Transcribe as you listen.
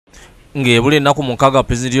ng'ebula ennaku mukaaga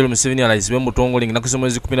Pulezidenti Yoweri Museveni alayizibwe mu butongole ng'ennaku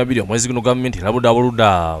z'omwezi 12 omwezi guno gavumenti erabudde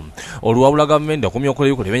abuludda oluwabula gavumenti akumya okukola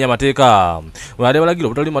ebikola ebimenya amateeka bwe balagira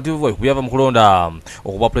obutali mativu bwe kubyava mu kulonda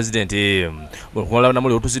okuba pulezidenti bwekulaba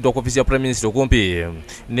namuli otuusiddwa ku ofisi ya prime minister okumpi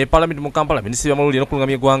ne palamenti mu Kampala minisitiri w'amawulire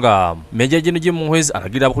n'okulungamya eggwanga Meja Gen Gy'amawulire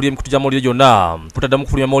alagira abakulira emikutu gy'amawulire gyonna kutaddamu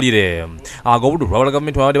kufulumya amawulire ag'obudde olwabula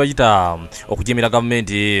gavumenti babadde bagita okujeemera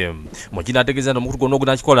gavumenti mu kinaategeeza nti omukutu gwonna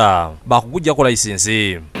ogunaakikola baakugujjako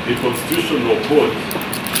layisinsi. The Constitutional Court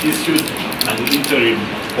issued an interim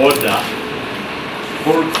order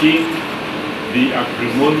halting the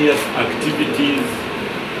acrimonious activities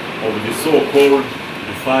of the so-called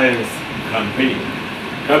defiance campaign.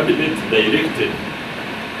 Cabinet directed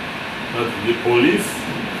that the police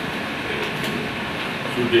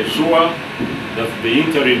should ensure that the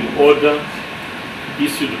interim order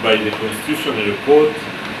issued by the Constitutional Court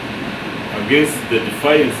against the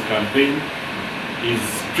defiance campaign is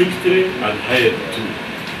strictly adhered to.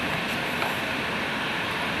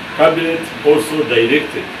 Cabinet also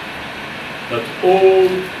directed that all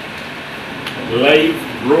live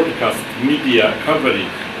broadcast media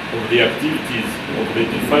coverage of the activities of the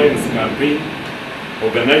defiance campaign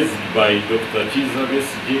organized by Dr.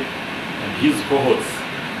 Besigye and his cohorts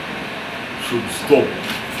should stop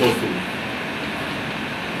forthwith.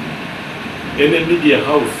 Any media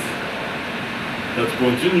house that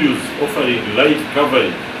continues offering live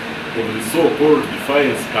coverage of the so-called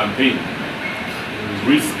defiance campaign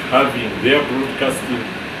will risk having their broadcasting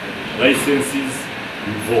licenses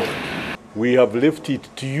revoked. We have left it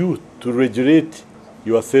to you to regulate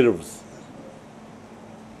yourselves.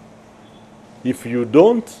 If you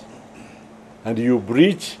don't, and you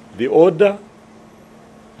breach the order,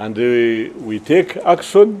 and we take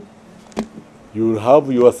action, you will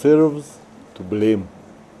have yourselves to blame.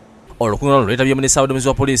 Olukunga luleta by'eminisita w'omuduumizi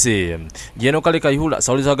wa poliisi Jeno Kale Kayihura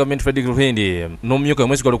sawuliza wa gavumenti Frederick Ruhindi n'omumyuka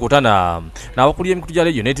omwezi gwa Lukutana n'abakulira emikutu gya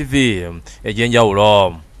Radio ne TV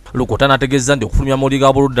egy'enjawulo. Lukutana ategeeza nti okufulumya amawulire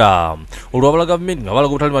ga buludda olwabula gavumenti nga balaga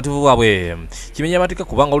obutali mativu bwabwe kimenya amateeka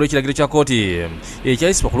kubanga olw'ekiragiro kya kooti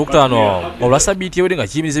ekyayisibwa ku Lukutaano olwa Ssabbiiti ewedde nga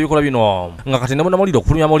kiyimiriza ebikola bino nga kati ne munnamawulire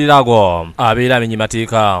okufulumya amawulire ago abeera amenye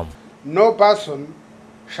mateeka. No person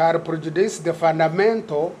shall prejudice the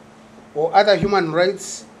fundamental or other human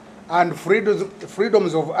rights and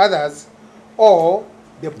freedoms of others or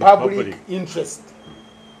the public interest.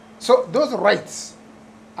 So those rights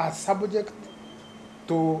are subject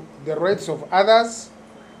to the rights of others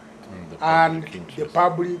and the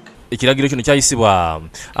public. Ekiragiro kino kyayisibwa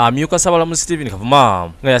amyuka Ssaabalamuzi Stephen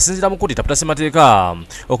Kavuma nga yasinzira mu kkooti etaputasa emateeka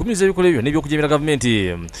okumiriza ebikola ebyo n'ebyokujeemera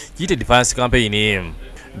gavumenti kiyite defiance campaign.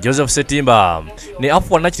 Joseph Setimba ne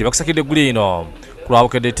Afua Nakiri bakusakidde eggulu eno ku lwa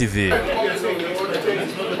Bukedde TV.